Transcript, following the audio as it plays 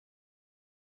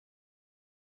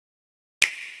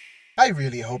I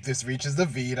really hope this reaches the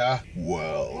Vita.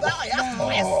 Well,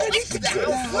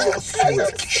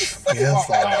 Switch. Yes,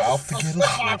 I have to get a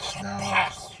Switch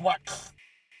now.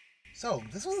 So,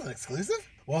 this was an exclusive?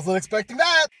 Wasn't expecting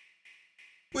that.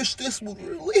 Wish this would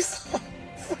release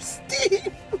for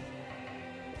Steam.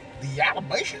 The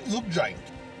animations look giant.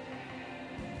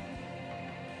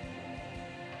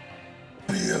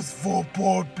 PS4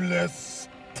 port bliss.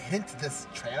 Didn't this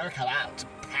trailer come out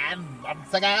 10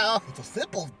 months ago? It's a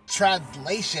simple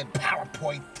translation.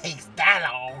 PowerPoint takes that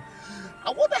long.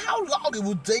 I wonder how long it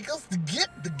would take us to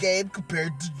get the game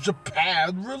compared to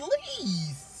Japan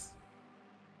release.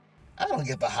 I don't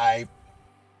get the hype.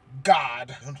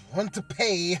 God, I don't want to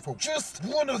pay for just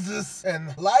one of this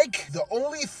and like the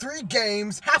only 3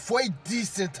 games halfway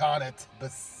decent on it.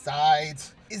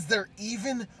 Besides, is there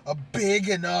even a big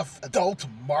enough adult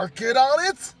market on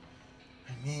it?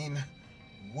 I mean,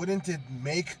 wouldn't it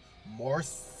make more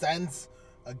sense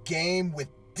a game with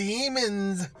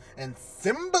demons and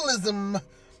symbolism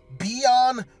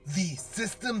beyond the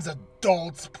systems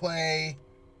adults play?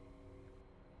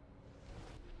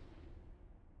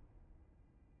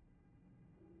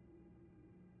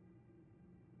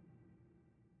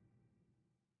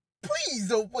 Please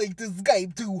don't make this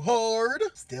game too hard.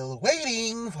 Still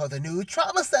waiting for the new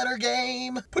Trauma Center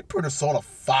game. Put Persona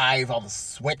 5 on the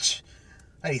Switch.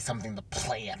 I need something to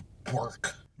play at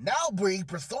work. Now bring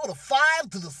Persona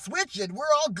 5 to the Switch and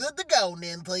we're all good to go,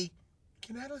 Ninty.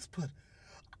 Can Atlus put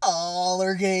all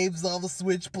our games on the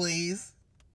Switch, please?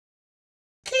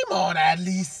 Come on,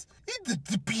 Atlus. It's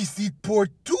the PC port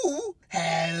too.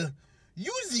 Hell,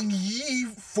 using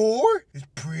Ye4 is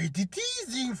pretty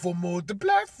teasing for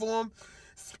multi-platform,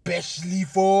 especially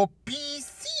for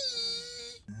PC.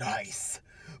 Nice.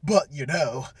 But you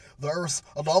know, there's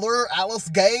another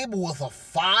Atlus game with a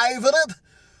 5 in it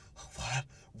that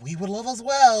we would love as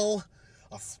well.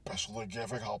 Especially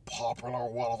given how popular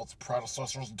one of its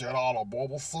predecessors did on a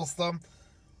mobile system.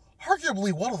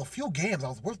 Arguably one of the few games I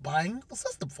was worth buying the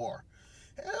system for.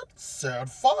 And said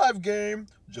 5 game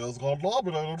just got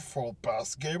nominated for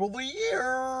Best Game of the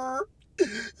Year.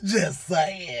 Just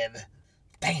saying.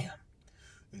 Damn.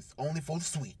 It's only for the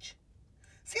Switch.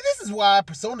 See, this is why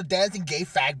Persona dancing gay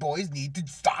fag boys need to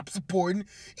stop supporting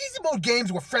easy mode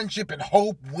games where friendship and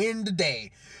hope win the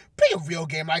day. Play a real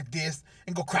game like this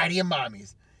and go cry to your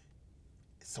mommies.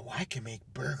 So I can make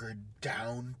Burger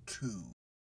down too.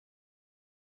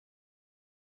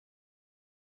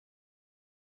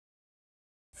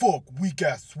 Fuck weak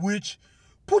ass Switch.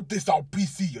 Put this on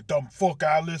PC, you dumb fuck,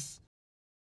 Atlus.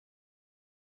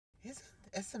 Isn't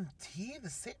SMT the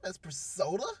same as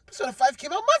Persona? Persona 5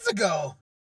 came out months ago.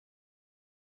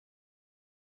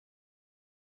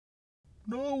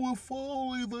 Now if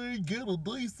only they get a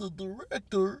decent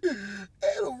director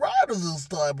and a writer this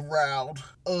time around.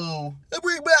 Oh, and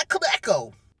bring back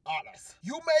Kameko. Honest,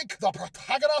 you make the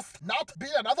protagonist not be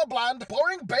another bland,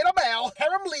 boring beta male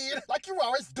harem lead like you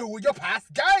always do in your past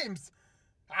games.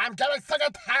 I'm getting sick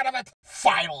and tired of it.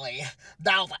 Finally,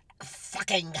 now the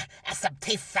fucking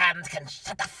SMT fans can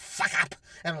shut the fuck up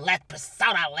and let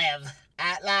Persona live.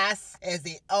 Atlus is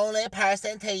the only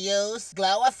person to use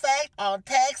glow effect on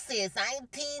text since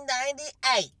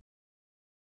 1998.